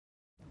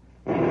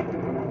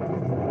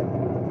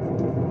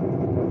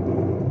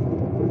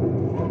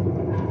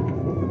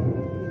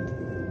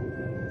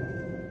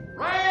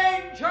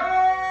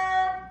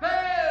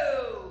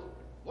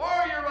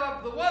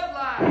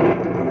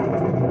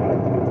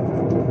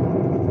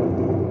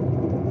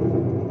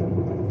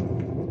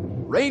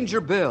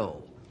Ranger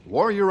Bill,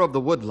 warrior of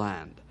the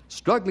woodland,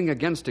 struggling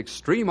against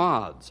extreme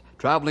odds,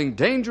 traveling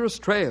dangerous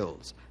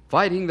trails,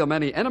 fighting the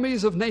many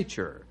enemies of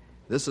nature.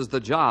 This is the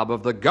job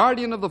of the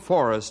guardian of the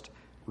forest,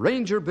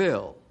 Ranger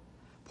Bill.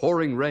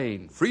 Pouring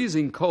rain,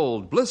 freezing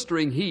cold,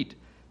 blistering heat,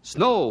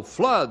 snow,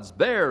 floods,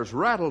 bears,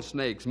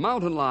 rattlesnakes,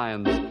 mountain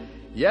lions.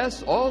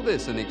 Yes, all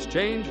this in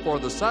exchange for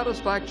the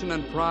satisfaction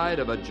and pride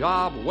of a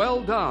job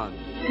well done.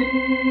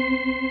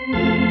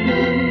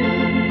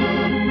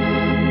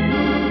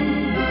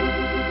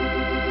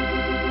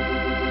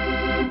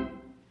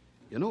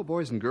 You know,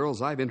 boys and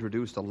girls, I've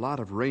introduced a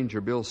lot of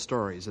Ranger Bill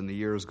stories in the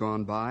years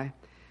gone by,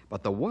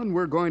 but the one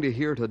we're going to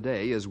hear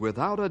today is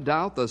without a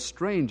doubt the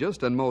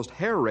strangest and most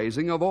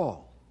hair-raising of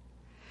all.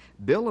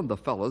 Bill and the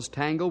fellows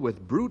tangle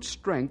with brute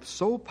strength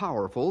so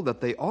powerful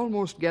that they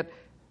almost get...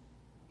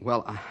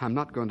 Well, I'm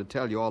not going to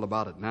tell you all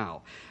about it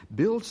now.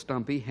 Bill,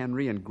 Stumpy,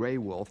 Henry, and Gray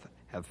Wolf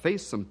have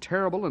faced some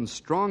terrible and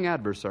strong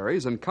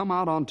adversaries and come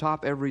out on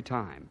top every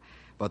time.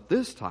 But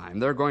this time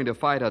they're going to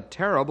fight a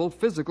terrible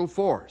physical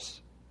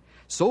force.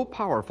 So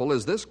powerful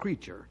is this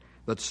creature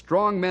that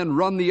strong men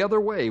run the other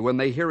way when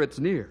they hear it's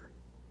near.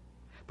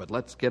 But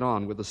let's get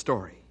on with the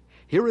story.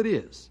 Here it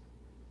is.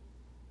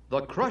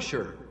 The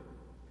Crusher.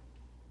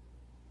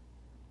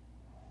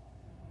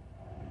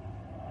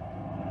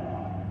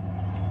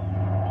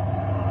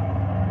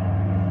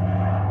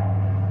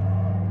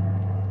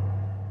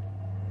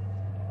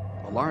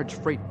 A large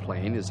freight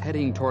plane is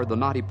heading toward the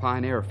Knotty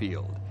Pine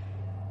airfield.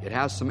 It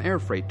has some air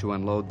freight to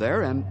unload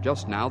there, and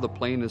just now the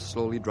plane is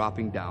slowly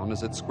dropping down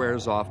as it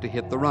squares off to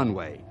hit the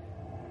runway.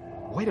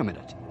 Wait a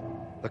minute.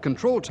 The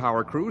control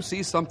tower crew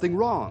sees something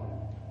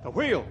wrong. The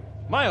wheel!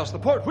 Miles, the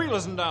port wheel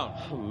isn't down.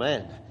 Oh,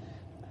 man.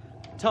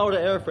 Tower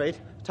to air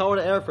freight. Tower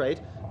to air freight.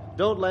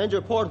 Don't land,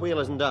 your port wheel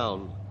isn't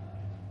down.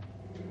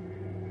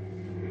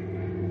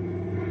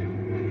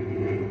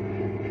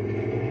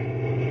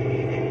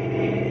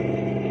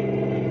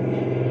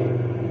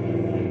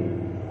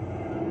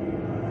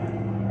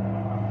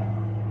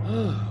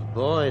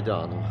 Boy,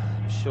 Donald,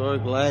 I'm sure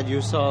glad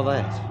you saw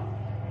that.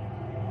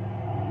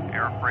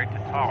 Air freight to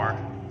tower.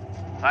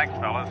 Thanks,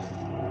 fellas.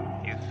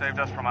 You saved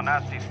us from a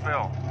nasty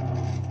spill.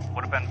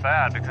 Would have been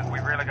bad because we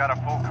really got a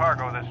full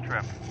cargo this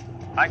trip.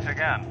 Thanks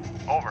again.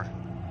 Over.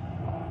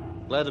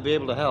 Glad to be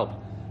able to help.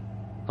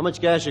 How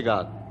much gas you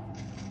got?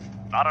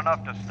 Not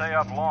enough to stay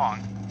up long.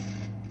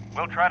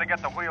 We'll try to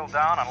get the wheel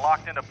down and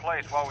locked into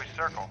place while we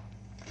circle.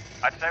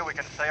 I'd say we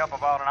can stay up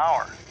about an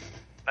hour.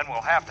 Then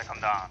we'll have to come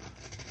down.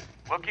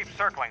 We'll keep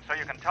circling so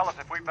you can tell us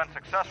if we've been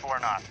successful or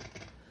not.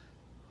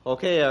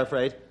 Okay, air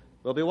freight.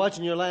 We'll be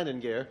watching your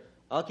landing gear.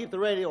 I'll keep the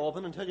radio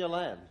open until you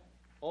land.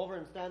 Over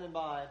and standing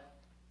by.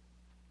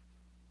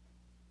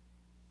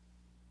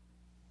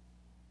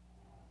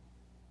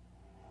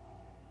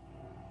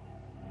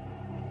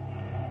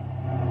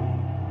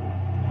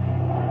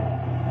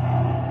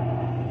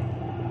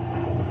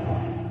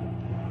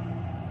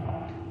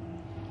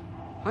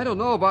 I don't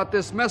know about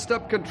this messed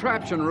up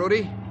contraption,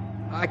 Rudy.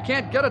 I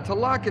can't get it to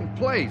lock in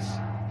place.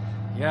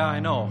 Yeah, I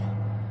know.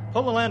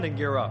 Pull the landing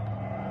gear up.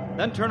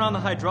 Then turn on the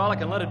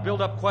hydraulic and let it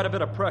build up quite a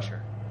bit of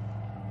pressure.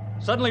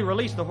 Suddenly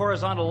release the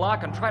horizontal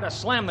lock and try to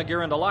slam the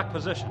gear into lock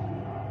position.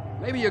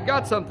 Maybe you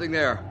got something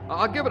there.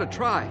 I'll give it a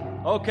try.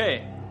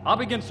 Okay. I'll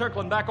begin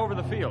circling back over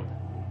the field.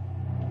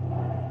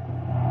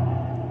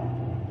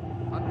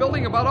 I'm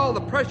building about all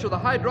the pressure the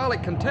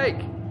hydraulic can take.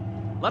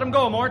 Let him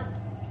go, Mort.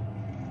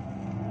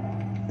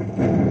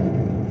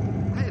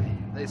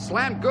 They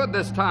slammed good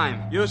this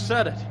time. You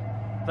said it.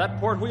 If that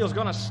port wheel's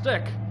gonna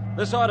stick,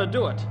 this ought to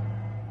do it.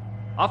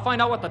 I'll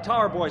find out what the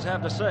tower boys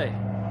have to say.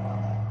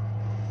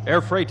 Air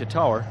freight to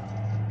tower.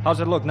 How's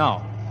it look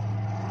now?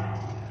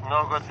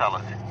 No good,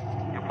 fellas.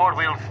 Your port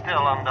wheel's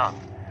still undone.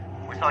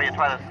 We saw you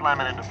try to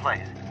slam it into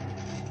place.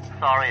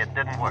 Sorry, it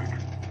didn't work.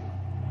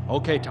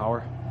 Okay,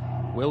 tower.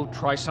 We'll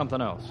try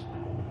something else.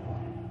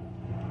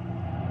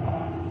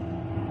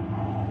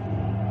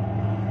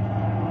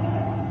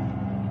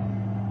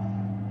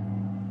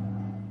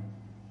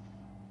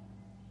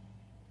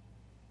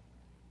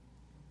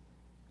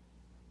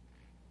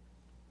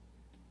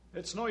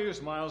 It's no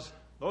use, Miles.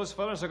 Those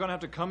fellas are going to have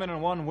to come in on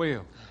one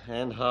wheel.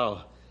 And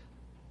how?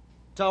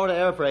 Tower to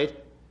air freight.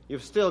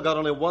 You've still got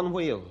only one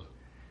wheel.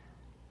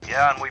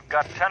 Yeah, and we've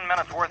got 10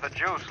 minutes worth of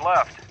juice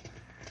left.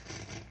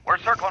 We're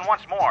circling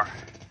once more.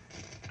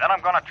 Then I'm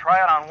going to try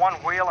it on one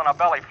wheel and a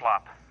belly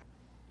flop.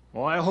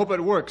 Well, I hope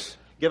it works.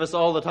 Give us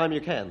all the time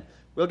you can.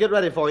 We'll get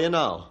ready for you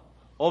now.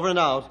 Over and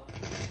out.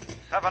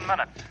 7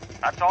 minutes.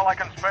 That's all I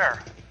can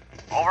spare.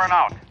 Over and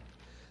out.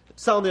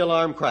 Sound the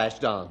alarm crash,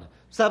 Don.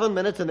 7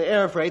 minutes and the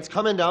air freight's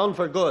coming down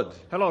for good.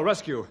 Hello,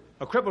 rescue.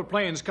 A crippled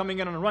plane's coming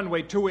in on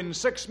runway 2 in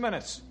 6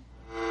 minutes.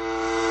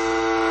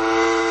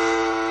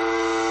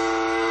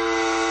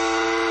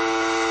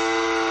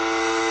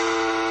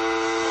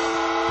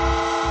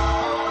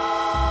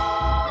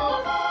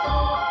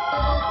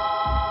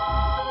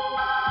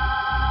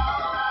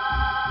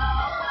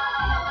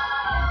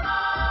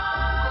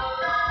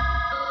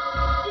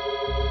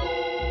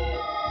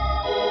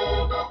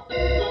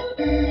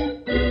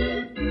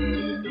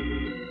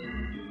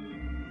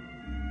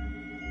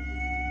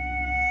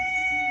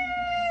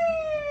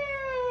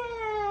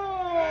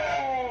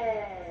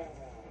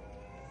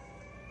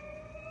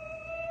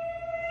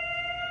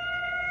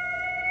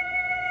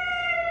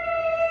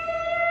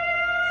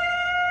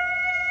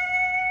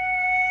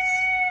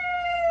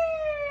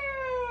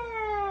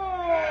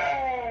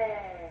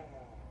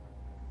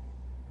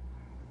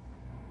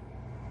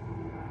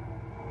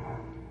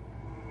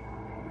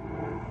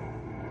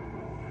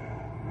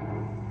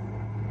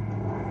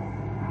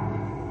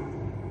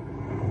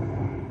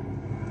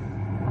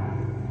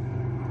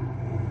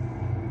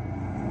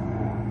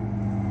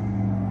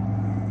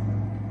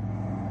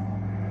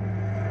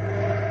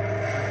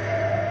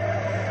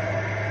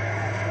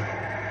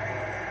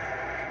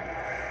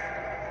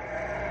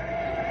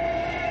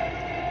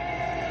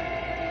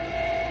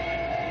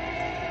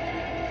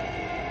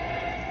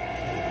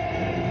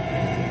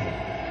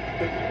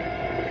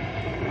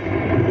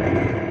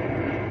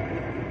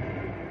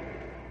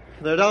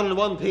 They're down in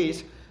one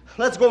piece.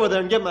 Let's go over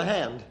there and give them a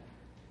hand.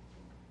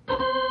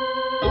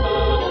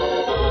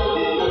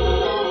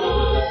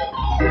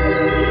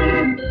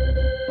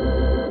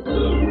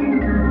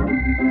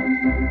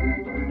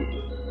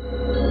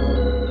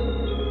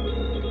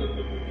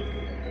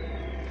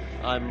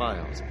 I'm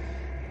Miles.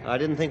 I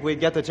didn't think we'd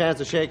get the chance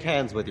to shake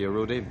hands with you,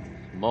 Rudy.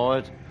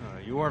 Mort.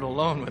 You weren't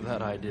alone with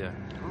that idea.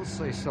 I'll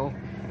say so.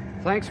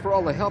 Thanks for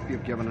all the help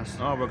you've given us.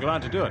 Oh, we're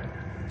glad to do it.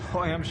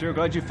 Boy, I'm sure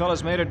glad you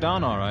fellas made it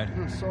down all right.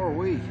 So are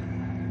we.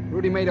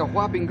 Rudy made a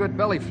whopping good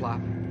belly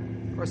flop.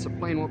 Of course, the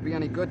plane won't be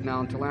any good now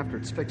until after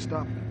it's fixed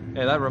up.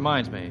 Hey, that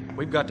reminds me.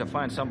 We've got to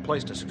find some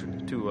place to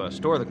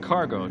store the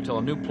cargo until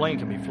a new plane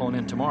can be flown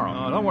in tomorrow.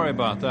 Oh, don't worry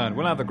about that.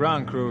 We'll have the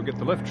ground crew get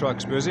the lift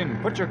trucks busy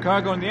and put your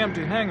cargo in the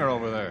empty hangar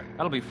over there.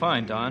 That'll be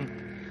fine,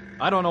 Don.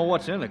 I don't know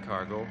what's in the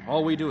cargo.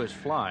 All we do is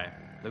fly.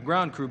 The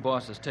ground crew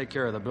bosses take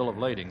care of the bill of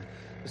lading.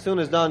 As soon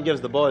as Don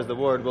gives the boys the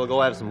word, we'll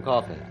go have some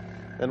coffee.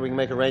 Then we can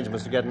make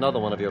arrangements to get another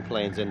one of your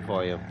planes in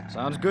for you.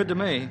 Sounds good to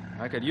me.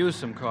 I could use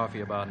some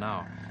coffee about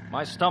now.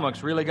 My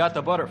stomach's really got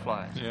the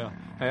butterflies. Yeah.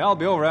 Hey, I'll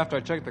be over after I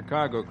check the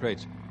cargo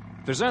crates.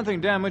 If there's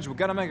anything damaged, we've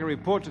got to make a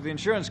report to the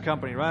insurance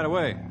company right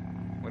away.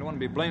 We don't want to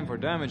be blamed for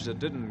damage that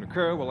didn't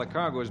occur while the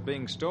cargo is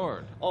being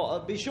stored. Oh,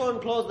 be sure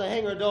and close the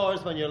hangar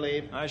doors when you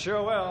leave. I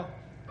sure will.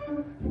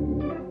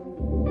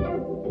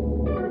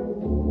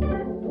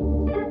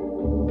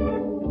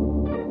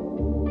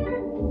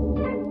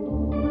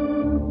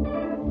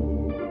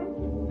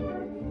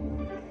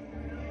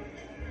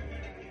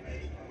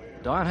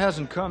 Don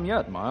hasn't come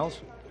yet,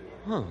 Miles.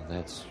 Oh,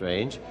 that's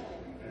strange.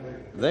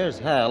 There's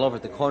Hal over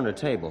at the corner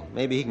table.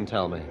 Maybe he can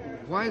tell me.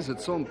 Why is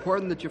it so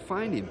important that you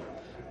find him?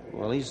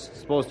 Well, he's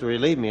supposed to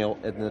relieve me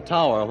in the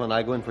tower when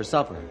I go in for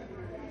supper.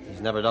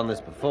 He's never done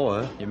this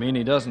before. You mean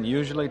he doesn't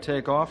usually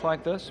take off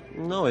like this?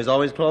 No, he's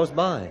always close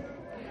by.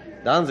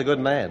 Don's a good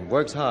man,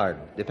 works hard,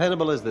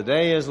 dependable as the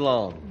day is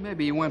long.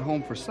 Maybe he went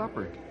home for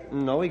supper.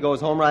 No, he goes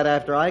home right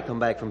after I come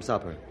back from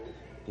supper.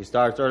 He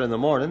starts early in the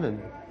morning,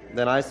 and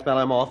then I spell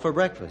him off for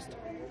breakfast.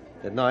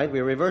 At night, we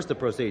reverse the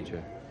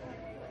procedure.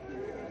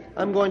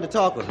 I'm going to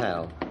talk with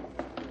Hal.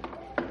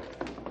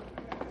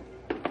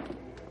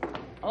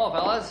 Hello,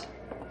 fellas.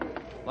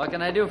 What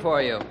can I do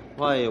for you?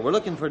 Why, we're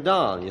looking for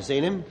Don. You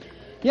seen him?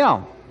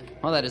 Yeah.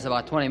 Well, that is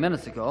about 20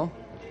 minutes ago.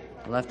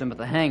 I left him at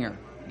the hangar.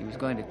 He was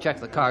going to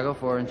check the cargo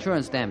for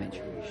insurance damage.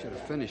 You should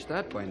have finished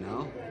that by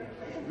now.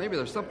 Maybe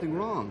there's something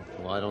wrong.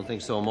 Well, I don't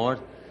think so,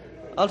 Mort.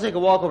 I'll take a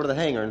walk over to the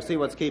hangar and see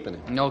what's keeping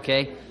him.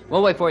 Okay.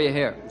 We'll wait for you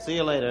here. See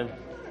you later.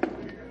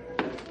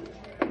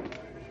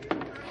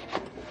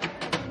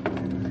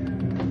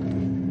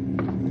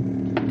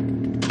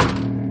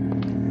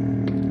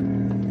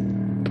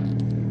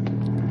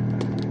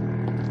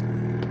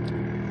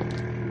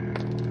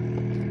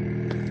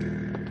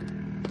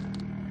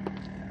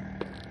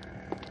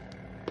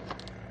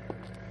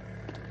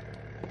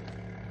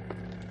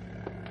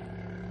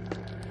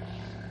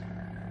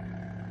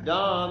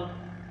 Don,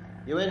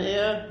 you in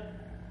here?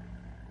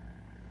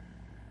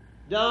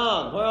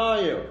 Don, where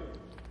are you?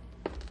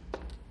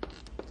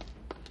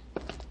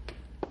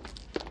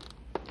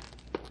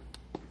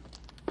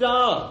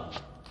 Don!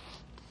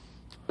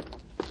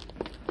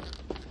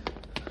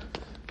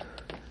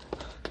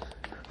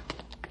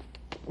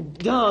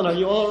 Don, are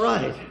you all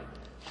right?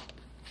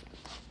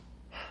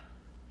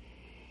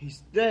 He's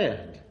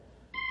dead.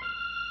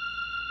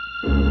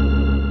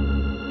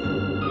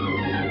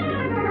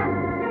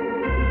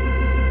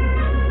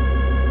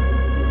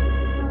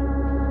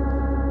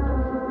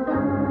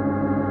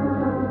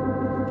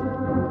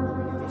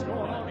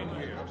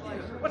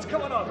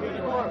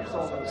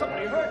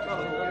 Somebody hurt?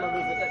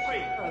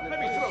 Hey, let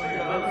me through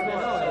here.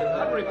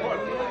 I'll report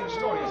the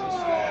stories.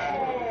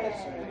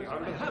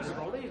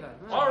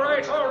 All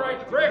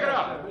right. Break it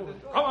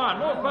up. Come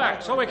on, move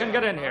back so we can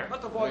get in here.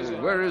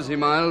 Where is he,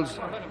 Miles?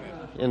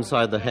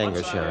 Inside the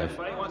hangar, Sheriff.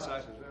 Do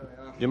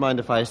you mind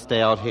if I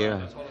stay out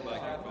here?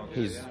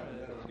 He's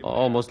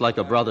almost like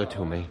a brother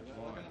to me.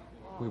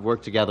 We've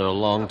worked together a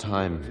long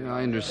time. Yeah,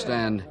 I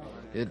understand.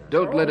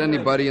 Don't let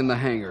anybody in the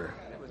hangar.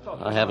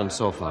 I haven't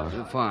so far.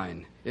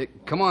 Fine.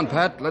 Come on,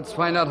 Pat. Let's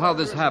find out how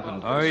this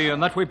happened. Aye,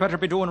 and that we better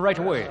be doing right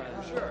away.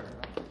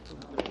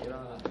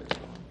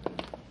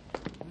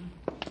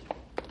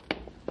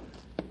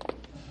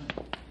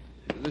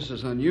 This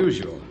is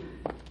unusual.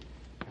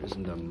 There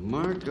isn't a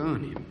mark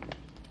on him.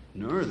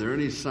 Nor are there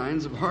any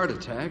signs of heart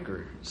attack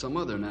or some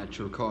other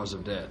natural cause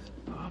of death.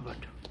 But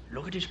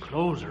look at his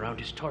clothes around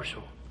his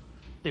torso.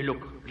 They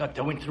look like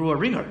they went through a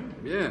wringer.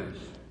 Yes.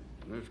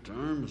 Left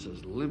arm is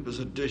as limp as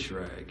a dish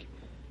rag.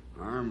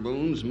 Arm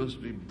bones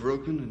must be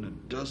broken in a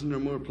dozen or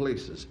more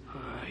places.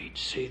 I'd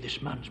say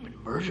this man's been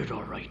murdered,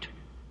 all right.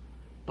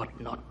 But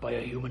not by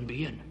a human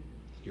being.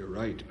 You're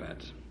right,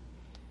 Pat.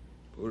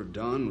 Poor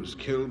Don was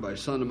killed by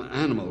some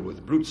animal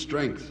with brute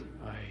strength.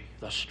 Aye,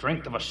 the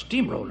strength of a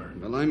steamroller.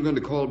 Well, I'm going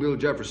to call Bill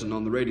Jefferson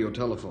on the radio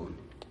telephone.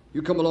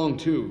 You come along,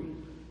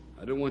 too.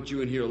 I don't want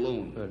you in here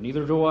alone.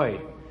 Neither do I.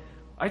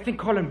 I think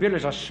calling Bill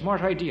is a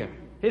smart idea.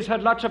 He's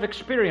had lots of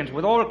experience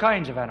with all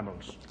kinds of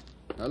animals.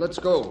 Now, let's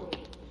go.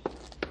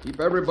 Keep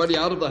everybody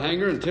out of the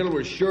hangar until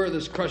we're sure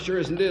this crusher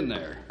isn't in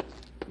there.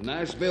 And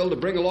ask Bill to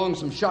bring along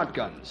some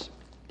shotguns.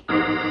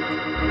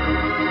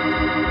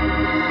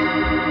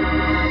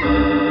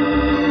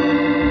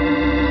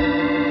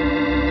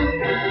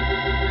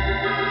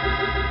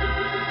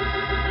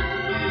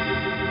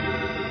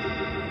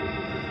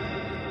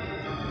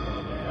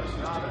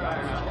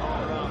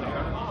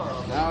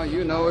 Now,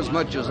 you know as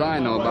much as I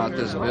know about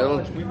this,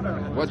 Bill.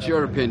 What's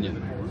your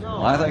opinion?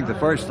 I think the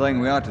first thing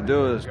we ought to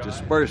do is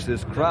disperse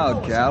this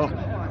crowd, Cal.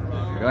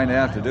 We're going to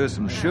have to do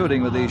some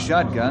shooting with these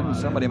shotguns.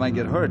 Somebody might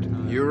get hurt.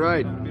 You're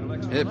right.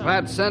 Hey,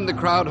 Pat, send the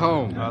crowd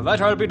home.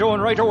 That I'll be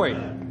doing right away.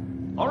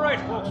 All right,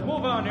 folks,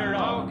 move on here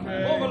now.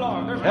 Okay. Move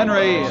along. There's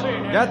Henry,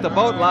 get the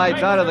boat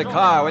lights out of the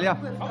car, will you?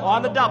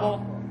 On the double.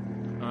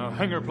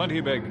 Hangar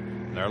plenty big.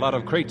 There are a lot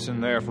of crates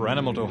in there for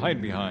animal to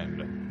hide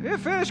behind.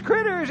 If there's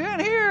critters in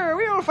here,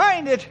 we'll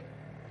find it.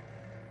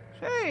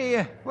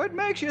 Say, what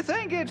makes you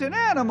think it's an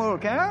animal,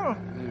 Cal?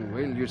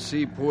 Wait till you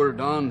see poor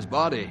Don's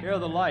body. Here are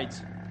the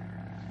lights.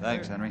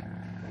 Thanks, Henry.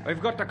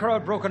 We've got the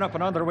crowd broken up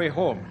and on their way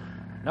home.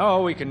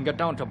 Now we can get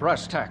down to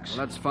brass tacks.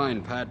 Well, that's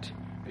fine, Pat.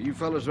 Are you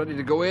fellas ready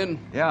to go in?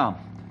 Yeah.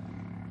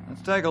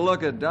 Let's take a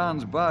look at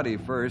Don's body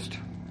first.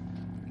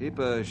 Keep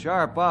a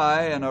sharp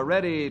eye and a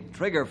ready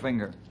trigger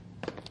finger.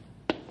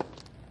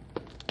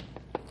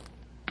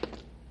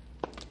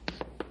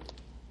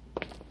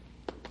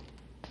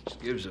 This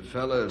gives a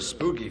fella a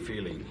spooky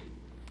feeling.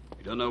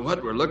 We don't know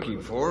what we're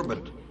looking for,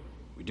 but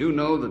we do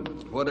know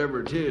that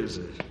whatever it is,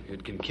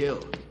 it can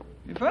kill.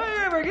 If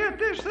I ever get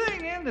this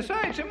thing in the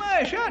sights of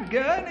my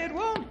shotgun, it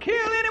won't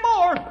kill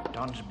anymore.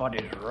 Don's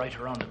body's right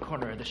around the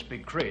corner of this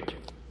big crate.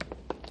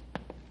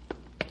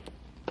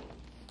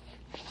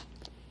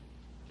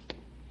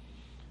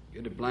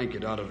 Get a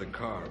blanket out of the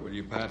car, will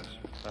you, Pat?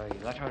 Aye,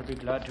 that I'll be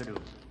glad to do.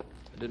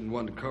 I didn't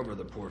want to cover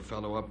the poor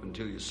fellow up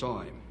until you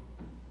saw him.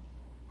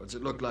 What's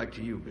it look like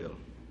to you, Bill?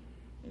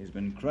 He's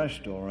been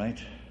crushed, all right.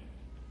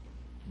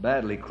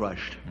 Badly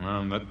crushed.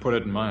 Well, that put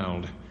it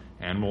mild.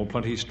 Animal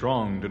plenty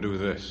strong to do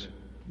this.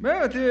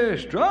 About the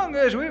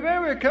strongest we've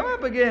ever come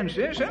up against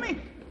this, honey.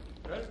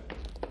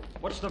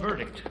 What's the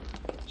verdict?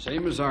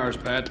 Same as ours,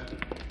 Pat.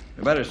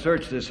 We better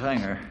search this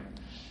hangar.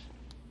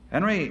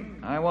 Henry,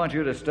 I want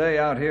you to stay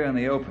out here in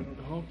the open.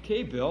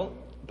 Okay, Bill.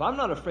 But I'm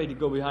not afraid to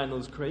go behind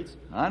those crates.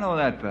 I know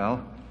that,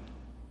 pal.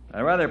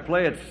 I'd rather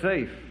play it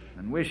safe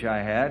than wish I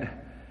had.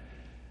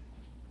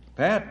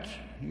 Pat,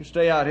 you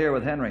stay out here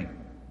with Henry.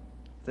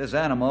 If this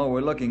animal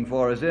we're looking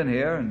for is in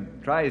here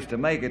and tries to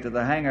make it to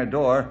the hangar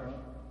door,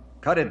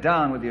 cut it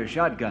down with your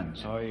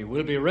shotguns. Aye,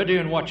 we'll be ready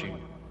and watching.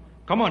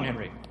 Come on,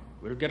 Henry.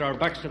 We'll get our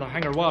backs to the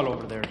hangar wall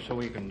over there so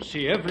we can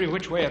see every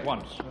which way at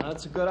once.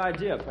 That's a good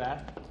idea,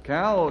 Pat.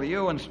 Cal,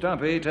 you and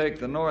Stumpy take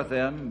the north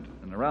end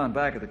and around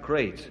back of the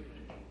crates.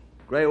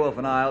 Grey Wolf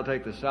and I'll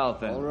take the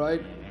south end. All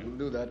right, we'll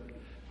do that.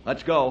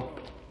 Let's go.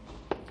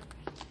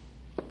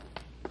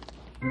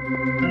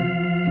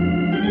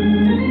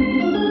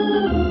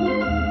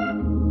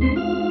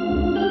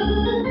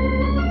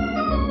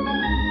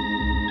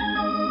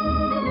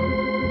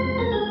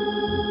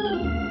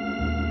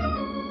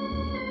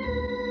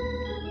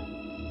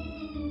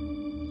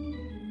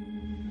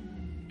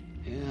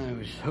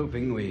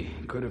 Hoping we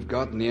could have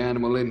gotten the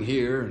animal in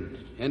here and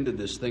ended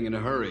this thing in a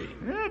hurry.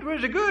 That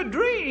was a good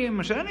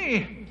dream,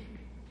 Sonny.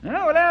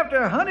 Now we'll have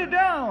to hunt it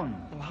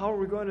down. Well, how are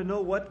we going to know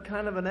what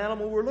kind of an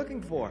animal we're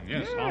looking for?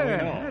 Yes,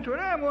 That's what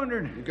I'm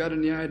wondering. You got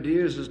any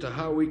ideas as to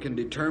how we can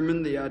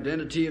determine the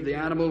identity of the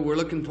animal we're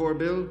looking for,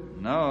 Bill?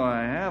 No,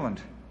 I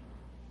haven't.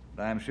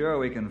 But I'm sure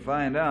we can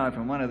find out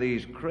from one of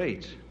these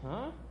crates.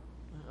 Huh?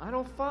 I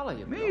don't follow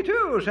you, Bill. Me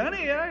too,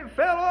 Sonny. I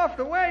fell off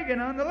the wagon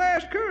on the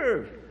last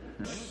curve.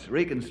 Let's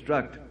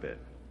reconstruct a bit.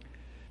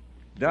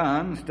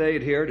 Don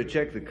stayed here to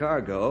check the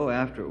cargo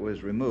after it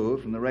was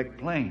removed from the wrecked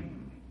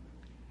plane.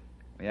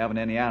 We haven't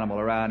any animal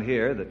around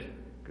here that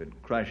could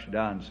crush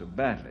Don so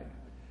badly.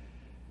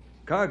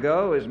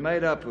 Cargo is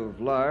made up of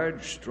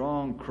large,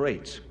 strong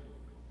crates,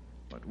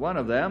 but one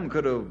of them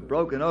could have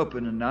broken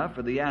open enough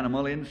for the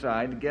animal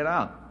inside to get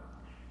out.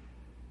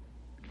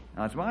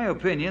 Now, it's my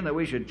opinion that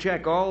we should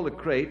check all the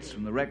crates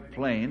from the wrecked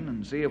plane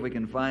and see if we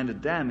can find a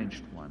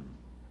damaged one.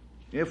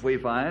 If we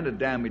find a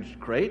damaged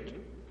crate,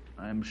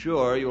 I'm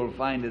sure you'll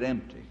find it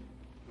empty.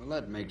 Well,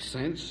 that makes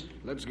sense.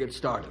 Let's get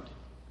started.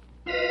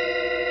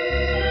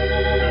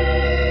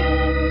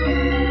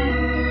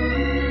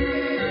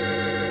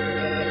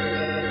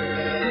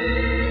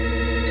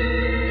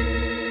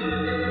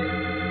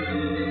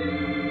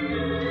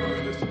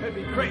 This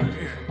heavy crate.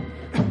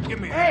 Give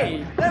me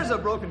Hey, there's a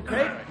broken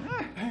crate.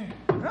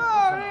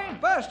 No, it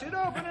ain't busted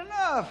open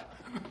enough.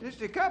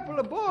 Just a couple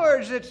of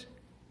boards that's...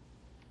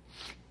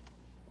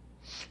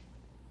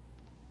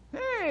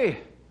 Hey,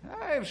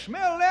 I've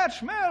smelled that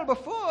smell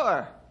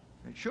before.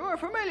 It's sure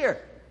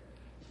familiar.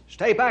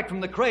 Stay back from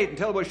the crate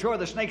until we're sure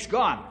the snake's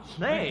gone.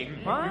 Snake,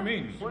 huh? What do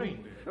you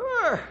mean?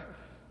 Sure.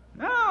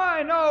 Now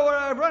I know where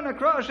I've run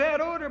across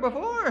that odor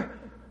before.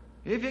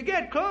 If you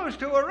get close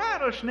to a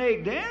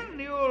rattlesnake den,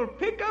 you'll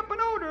pick up an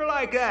odor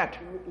like that.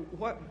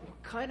 What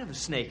kind of a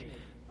snake?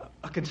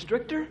 A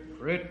constrictor?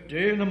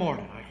 Pretty in the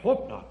morning. I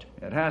hope not.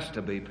 It has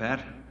to be,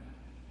 Pat.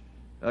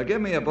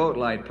 Give me a boat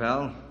light,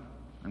 pal.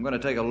 I'm going to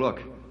take a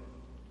look.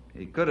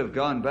 He could have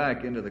gone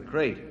back into the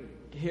crate.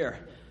 Here.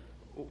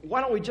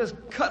 Why don't we just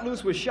cut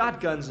loose with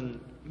shotguns and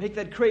make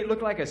that crate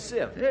look like a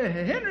sieve?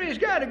 Henry's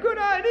got a good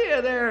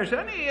idea there,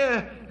 Sonny.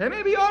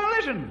 Maybe you ought to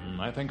listen.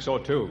 I think so,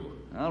 too.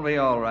 I'll be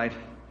all right.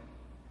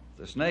 If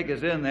the snake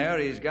is in there,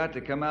 he's got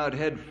to come out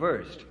head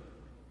first.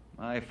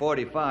 My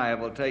 45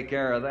 will take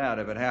care of that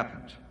if it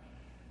happens.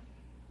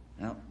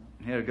 Well,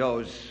 here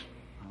goes.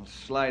 I'll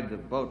slide the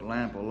boat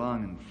lamp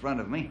along in front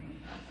of me.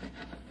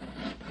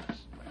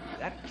 Like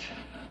that.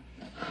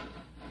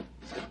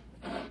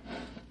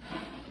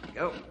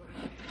 Go.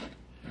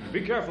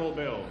 Be careful,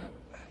 Bill.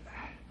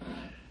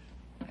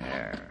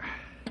 There.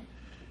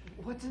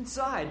 What's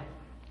inside?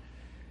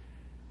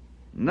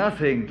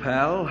 Nothing,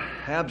 pal.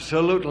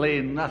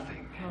 Absolutely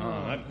nothing.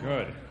 Oh, not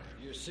good.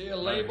 You see a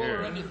label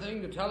or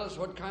anything to tell us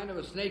what kind of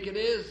a snake it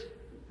is?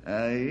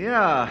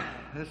 Yeah.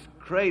 This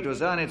crate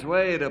was on its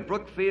way to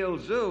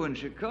Brookfield Zoo in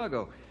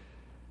Chicago.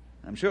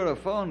 I'm sure a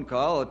phone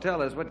call will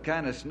tell us what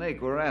kind of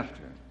snake we're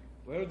after.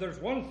 Well, there's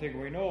one thing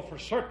we know for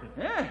certain.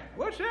 Yeah?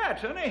 What's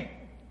that, Sonny?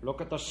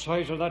 Look at the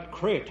size of that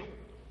crate.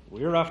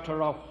 We're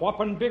after a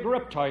whopping big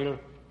reptile.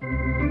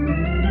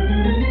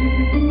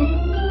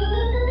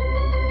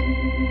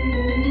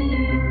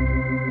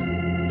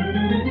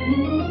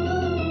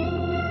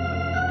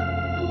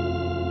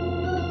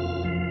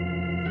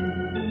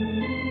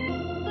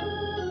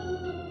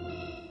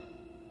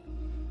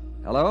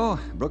 Hello,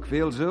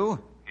 Brookfield Zoo?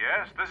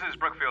 Yes, this is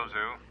Brookfield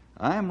Zoo.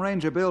 I'm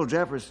Ranger Bill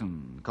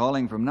Jefferson,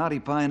 calling from Knotty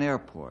Pine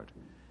Airport.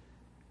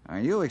 Are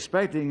you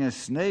expecting a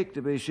snake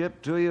to be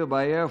shipped to you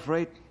by air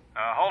freight?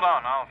 Hold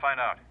on, I'll find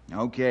out.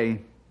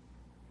 Okay.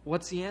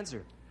 What's the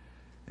answer?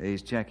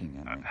 He's checking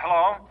on me.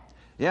 Hello?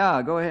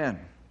 Yeah, go ahead.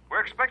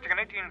 We're expecting an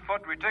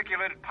 18-foot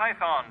reticulated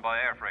python by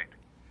air freight.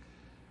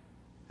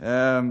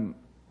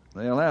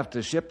 They'll have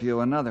to ship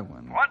you another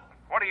one. What?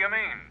 What do you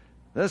mean?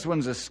 This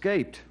one's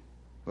escaped.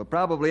 We'll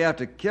probably have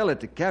to kill it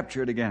to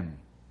capture it again.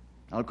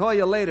 I'll call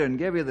you later and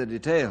give you the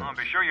details. Oh,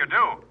 be sure you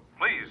do.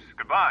 Please,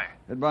 goodbye.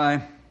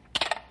 Goodbye.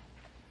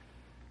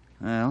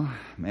 Well,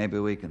 maybe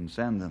we can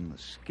send them the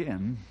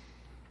skin.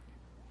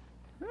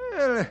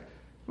 Well,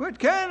 what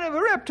kind of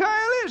a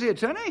reptile is it,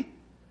 Sonny?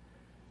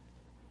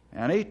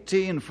 An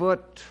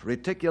 18-foot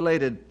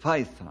reticulated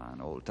python,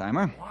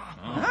 old-timer.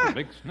 Oh,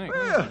 big snake.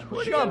 Well,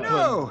 what do you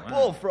know?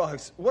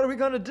 Bullfrogs. What are we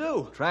going to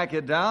do? Track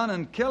it down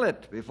and kill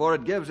it before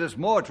it gives us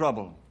more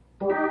trouble.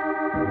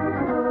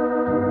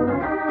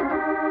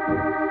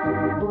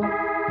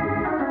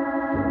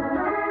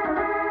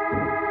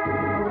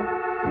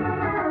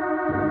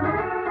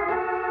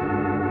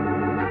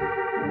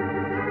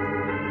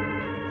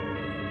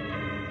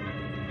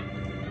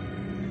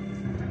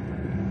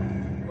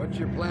 What's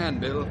your plan,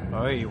 Bill?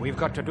 Aye, we've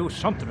got to do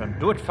something and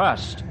do it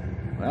fast.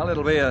 Well,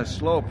 it'll be a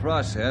slow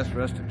process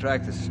for us to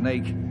track the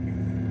snake. We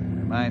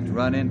might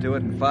run into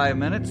it in 5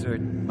 minutes, or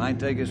it might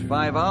take us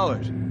 5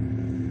 hours.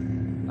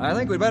 I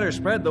think we'd better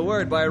spread the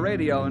word by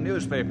radio and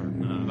newspaper.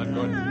 That's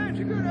good. That's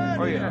a good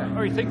idea.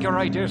 I think your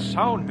idea's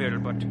sound, Bill,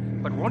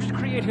 but won't it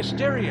create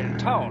hysteria in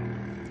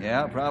town?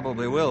 Yeah,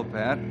 probably will,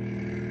 Pat.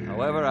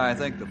 However, I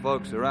think the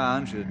folks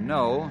around should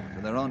know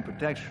for their own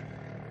protection.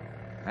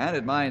 And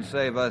it might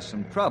save us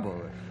some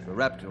trouble if the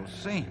reptile's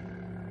seen.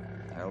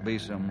 There'll be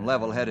some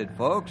level-headed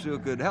folks who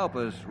could help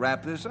us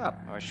wrap this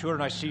up. Sure,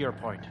 and I see your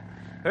point.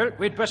 Well,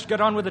 we'd best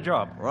get on with the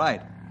job.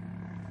 Right.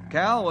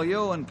 Cal, will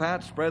you and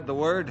Pat spread the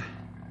word?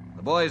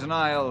 The boys and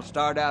I'll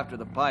start after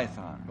the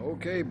python.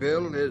 Okay,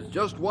 Bill. There's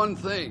just one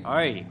thing.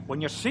 Aye, when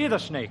you see the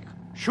snake,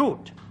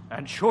 shoot,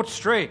 and shoot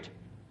straight.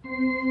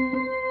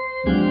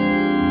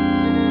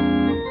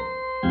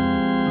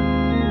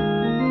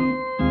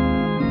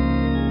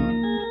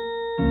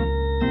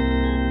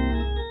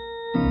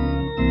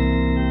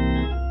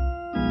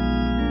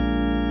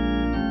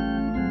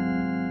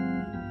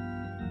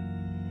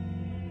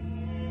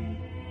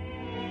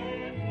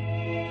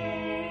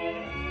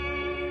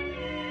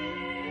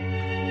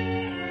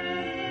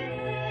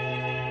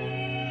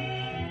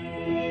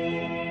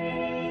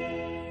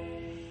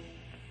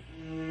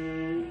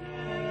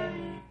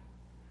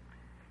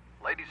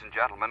 Ladies and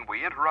gentlemen,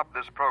 we interrupt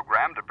this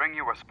program to bring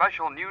you a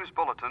special news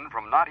bulletin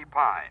from Knotty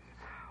Pine.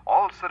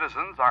 All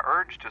citizens are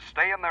urged to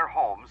stay in their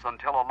homes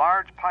until a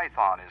large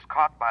python is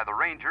caught by the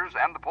rangers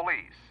and the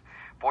police.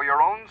 For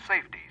your own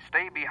safety,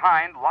 stay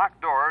behind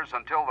locked doors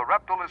until the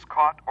reptile is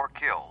caught or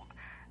killed.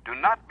 Do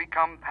not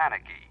become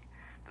panicky.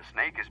 The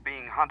snake is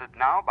being hunted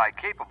now by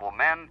capable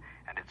men,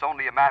 and it's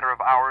only a matter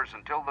of hours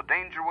until the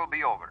danger will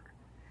be over.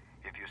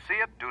 If you see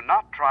it, do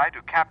not try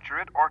to capture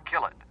it or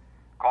kill it.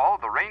 Call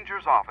the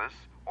ranger's office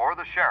or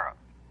the sheriff.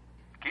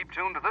 Keep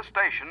tuned to this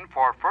station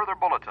for further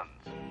bulletins.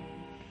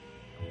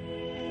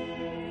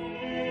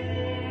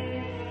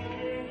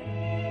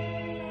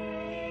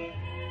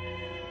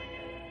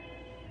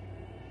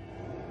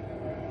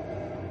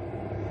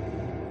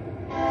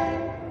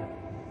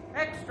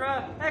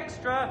 Extra,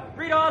 extra,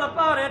 read all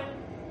about it.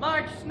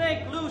 Large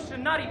snake loose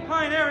in Knotty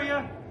Pine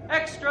area.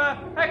 Extra!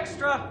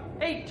 Extra!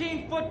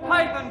 18-foot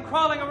python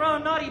crawling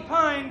around Knotty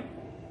Pine.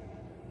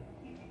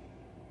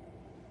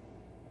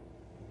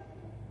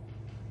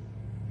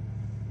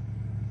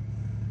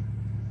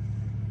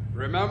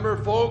 Remember,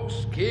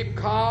 folks, keep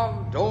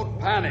calm, don't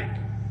panic.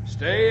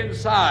 Stay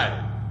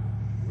inside.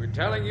 We're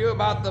telling you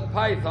about the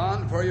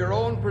python for your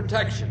own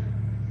protection.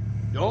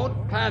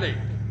 Don't panic.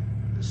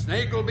 The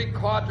snake will be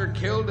caught or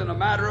killed in a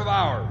matter of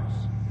hours.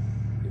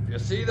 If you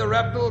see the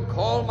reptile,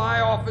 call my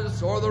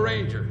office or the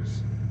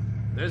rangers.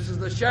 This is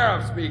the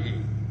sheriff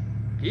speaking.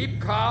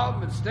 Keep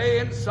calm and stay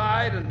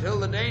inside until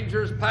the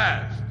danger's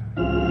past.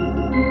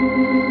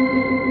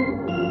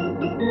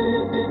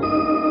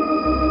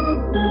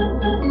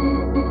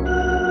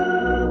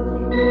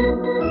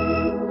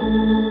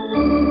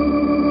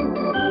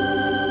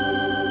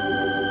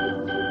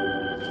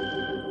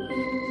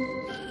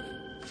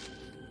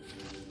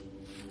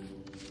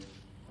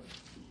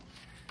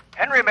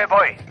 Henry, my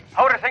boy,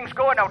 how are things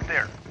going out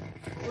there?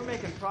 We're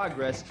making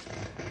progress.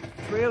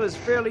 The trail is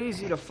fairly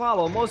easy to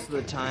follow most of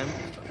the time.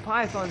 The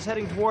python's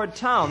heading toward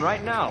town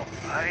right now.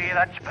 Aye,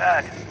 that's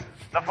bad.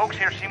 The folks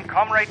here seem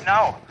calm right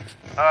now.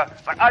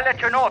 But I'll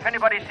let you know if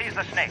anybody sees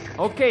the snake.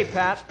 Okay,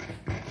 Pat.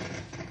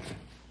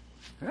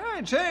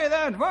 I'd say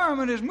that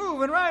varmint is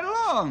moving right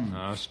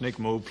along. Snake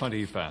moved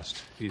plenty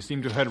fast. He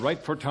seemed to head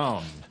right for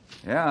town.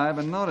 Yeah, I've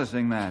been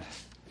noticing that.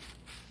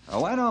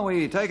 Why don't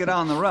we take it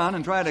on the run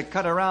and try to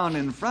cut around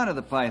in front of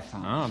the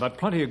python? That's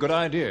plenty a good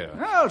idea.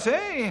 I'll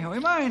say we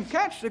might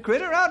catch the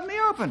critter out in the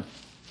open.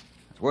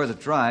 It's worth a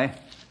try.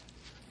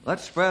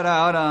 Let's spread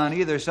out on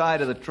either side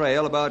of the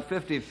trail about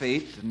 50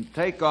 feet and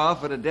take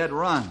off at a dead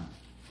run.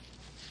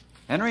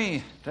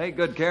 Henry, take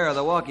good care of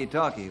the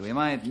walkie-talkie. We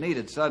might need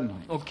it suddenly.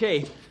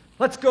 Okay,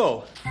 let's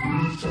go.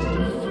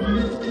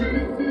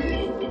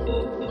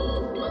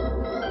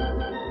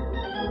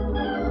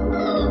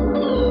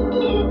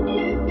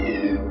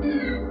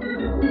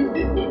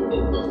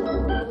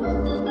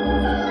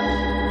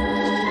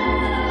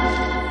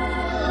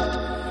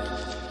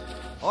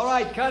 All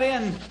right, cut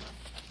in.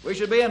 We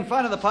should be in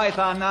front of the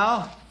python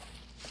now.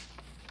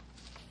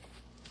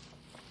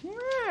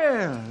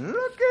 Well,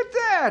 look at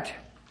that.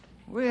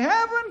 We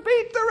haven't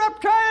beat the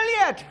reptile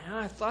yet.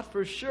 I thought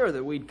for sure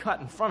that we'd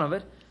cut in front of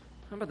it.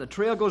 But the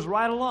trail goes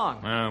right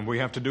along. We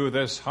have to do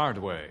this hard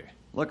way.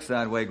 Looks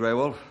that way, Grey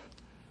Wolf.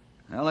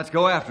 Now, let's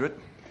go after it.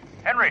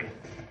 Henry,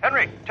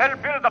 tell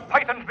Bill the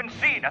python's been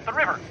seen at the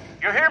river.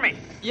 You hear me?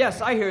 Yes,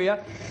 I hear you.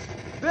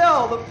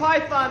 Bill, the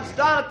python's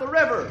down at the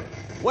river.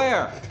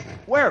 Where?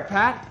 Where,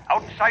 Pat?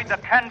 Outside the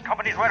Can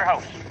Company's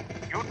warehouse.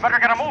 You'd better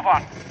get a move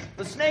on.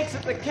 The snake's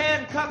at the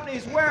Can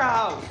Company's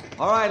warehouse.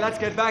 All right, let's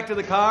get back to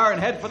the car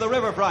and head for the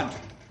riverfront.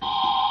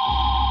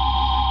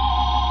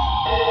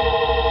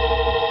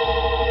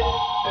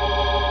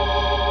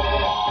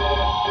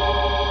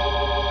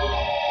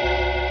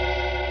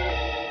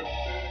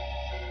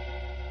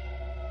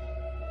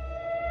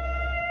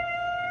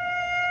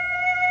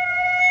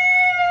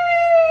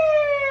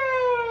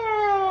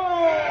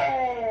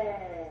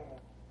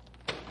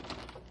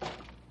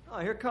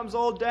 Here comes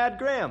old Dad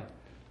Graham.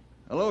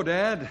 Hello,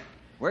 Dad.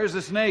 Where's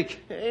the snake?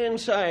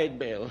 Inside,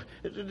 Bill.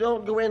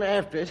 Don't go in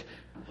after it.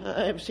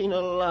 I've seen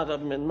a lot of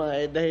them in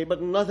my day,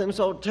 but nothing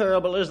so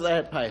terrible as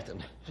that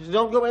python.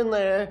 Don't go in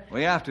there.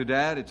 We have to,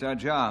 Dad. It's our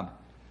job.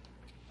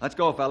 Let's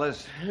go,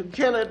 fellas.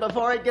 Kill it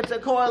before it gets a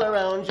coil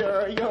around you,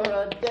 or you're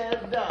a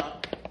dead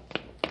duck.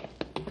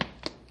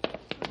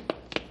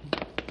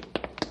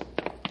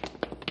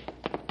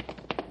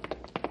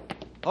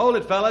 Hold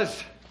it,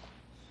 fellas.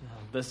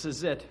 This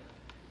is it.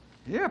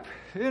 Yep,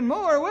 in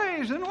more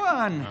ways than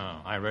one.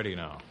 I'm ready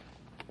now.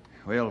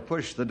 We'll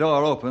push the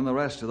door open the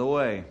rest of the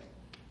way.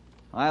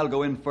 I'll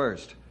go in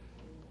first.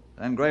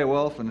 Then Grey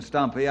Wolf and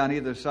Stumpy on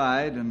either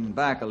side and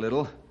back a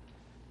little.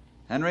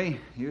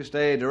 Henry, you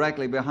stay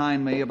directly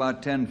behind me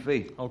about 10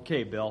 feet.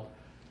 Okay, Bill.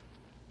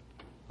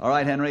 All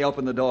right, Henry,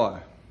 open the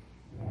door.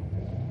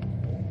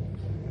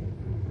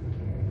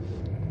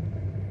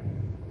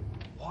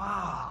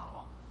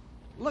 Wow.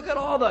 Look at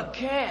all the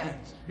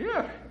cans.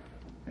 Yep.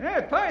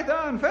 That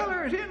python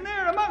feller's in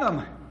there among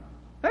them.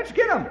 Let's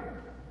get him.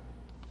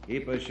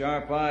 Keep a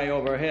sharp eye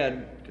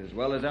overhead as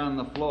well as on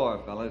the floor,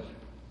 fellas.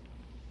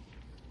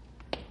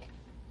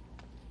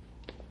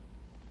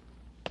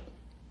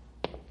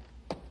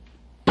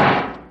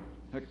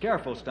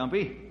 Careful,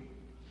 Stumpy.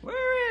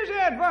 Where is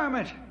that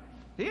varmint?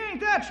 He ain't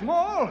that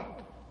small.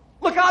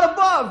 Look out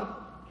above!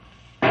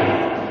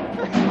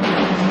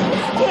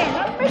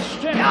 I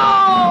missed him.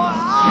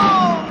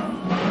 Oh!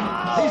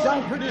 He's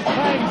anchored his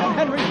fangs in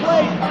Henry's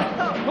blade.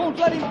 Don't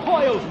let him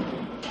coil.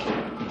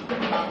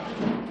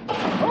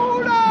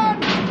 Hold on!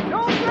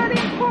 Don't let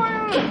him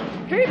coil!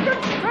 Keep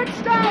him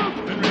stretched out!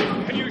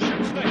 Henry, can you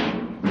shoot Snake?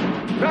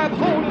 Grab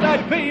hold of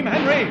that beam,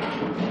 Henry!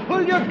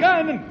 Pull your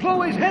gun and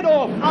blow his head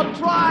off! I'll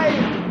try!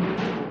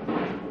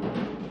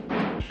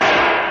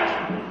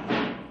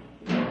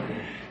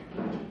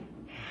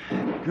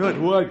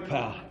 Good work,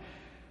 pal.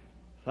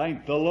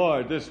 Thank the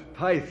Lord, this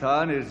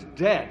python is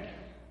dead.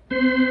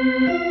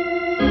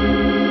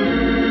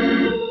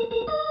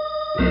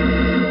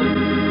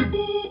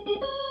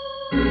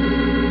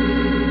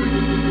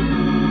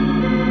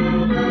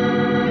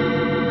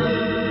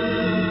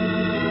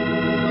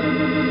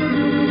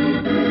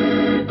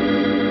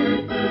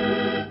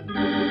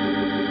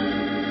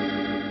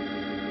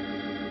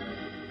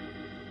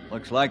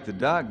 Looks like the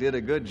doc did a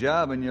good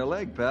job in your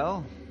leg,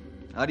 pal.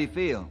 How do you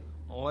feel?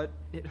 Oh,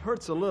 it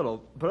hurts a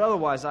little, but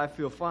otherwise I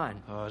feel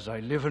fine. As I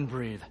live and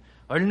breathe,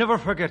 I'll never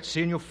forget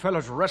seeing you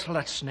fellas wrestle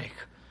that snake.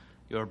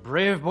 You're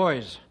brave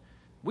boys.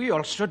 We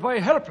all stood by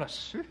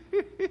helpless.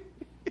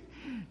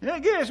 I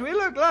guess we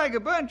looked like a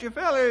bunch of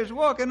fellers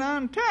walking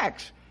on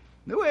tacks.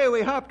 The way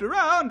we hopped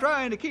around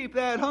trying to keep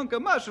that hunk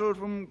of muscle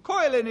from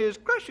coiling his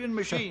crushing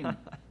machine.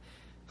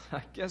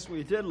 I guess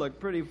we did look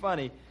pretty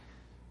funny.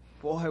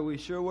 Boy, we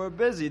sure were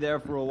busy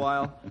there for a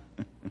while.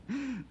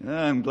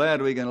 I'm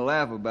glad we can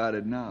laugh about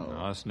it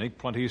now. Snake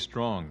plenty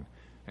strong.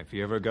 If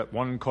he ever got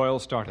one coil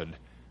started,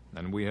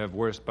 then we have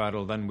worse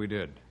battle than we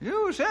did.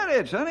 You said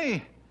it,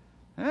 sonny.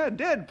 That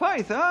dead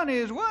python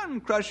is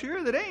one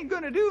crusher that ain't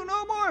gonna do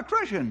no more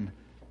crushing.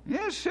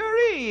 Yes,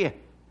 sirree.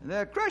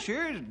 The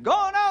crusher's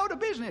gone out of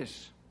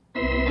business.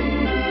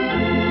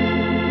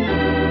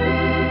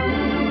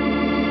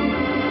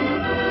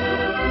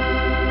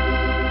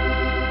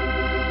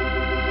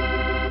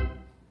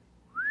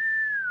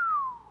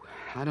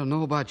 I don't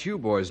know about you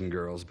boys and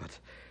girls, but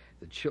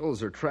the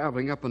chills are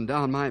traveling up and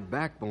down my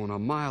backbone a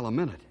mile a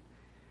minute.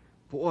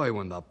 Boy,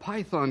 when the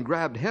python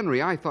grabbed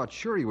Henry, I thought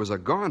sure he was a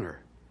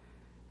goner.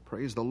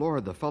 Praise the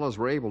Lord, the fellows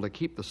were able to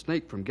keep the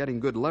snake from getting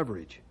good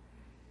leverage.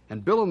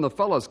 And Bill and the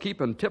fellows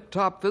keep in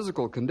tip-top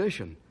physical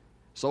condition,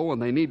 so when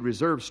they need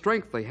reserve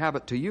strength, they have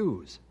it to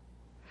use.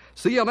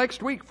 See you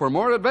next week for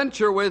more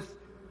adventure with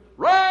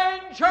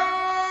Ranger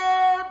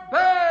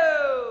Bill!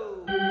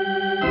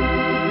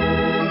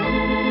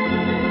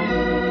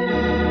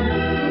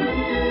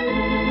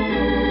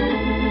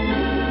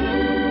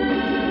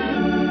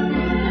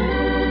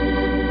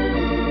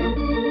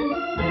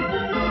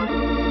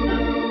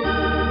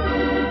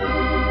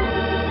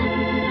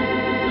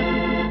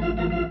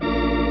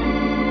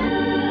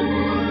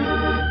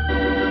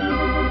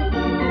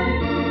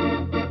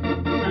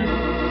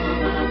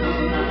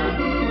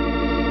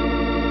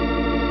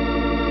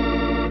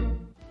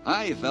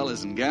 Hi,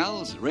 fellas and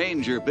gals.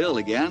 Ranger Bill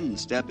again,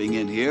 stepping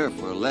in here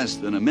for less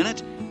than a minute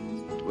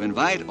to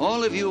invite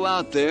all of you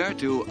out there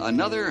to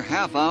another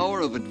half hour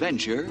of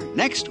adventure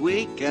next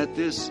week at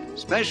this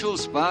special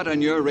spot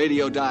on your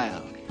radio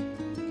dial.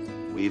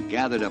 We've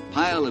gathered a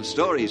pile of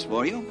stories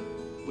for you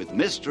with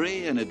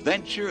mystery and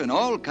adventure and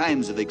all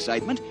kinds of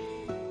excitement,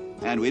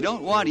 and we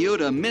don't want you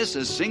to miss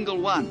a single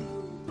one.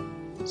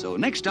 So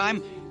next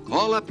time,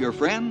 call up your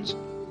friends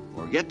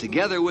or get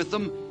together with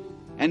them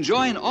and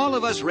join all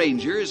of us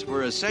Rangers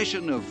for a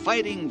session of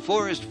fighting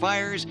forest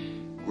fires,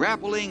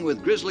 grappling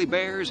with grizzly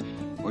bears,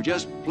 or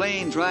just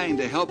plain trying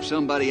to help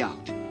somebody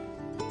out.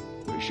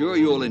 We're sure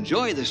you'll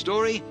enjoy the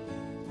story,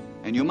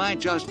 and you might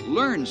just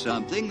learn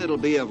something that'll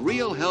be of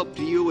real help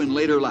to you in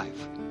later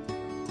life.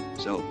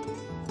 So,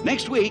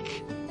 next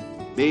week,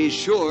 be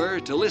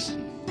sure to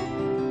listen.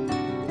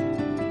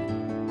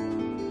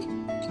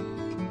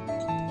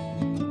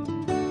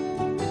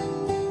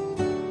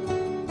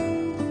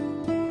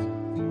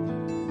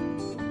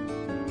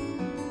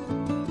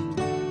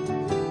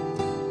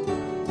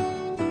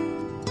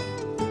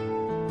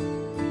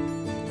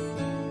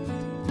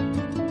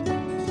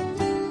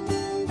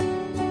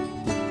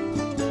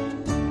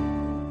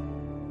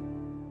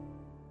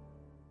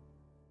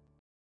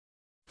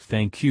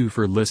 Thank you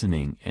for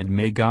listening and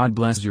may God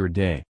bless your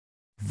day.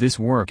 This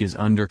work is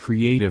under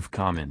Creative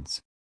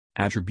Commons.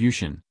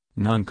 Attribution,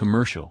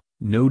 non-commercial,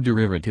 no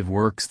derivative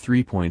works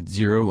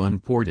 3.0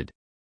 unported.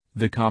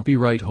 The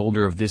copyright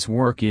holder of this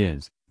work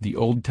is the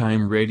Old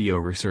Time Radio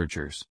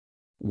Researchers.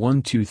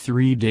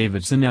 123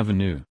 Davidson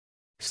Avenue,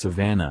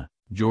 Savannah,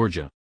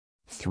 Georgia.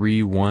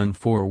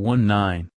 31419.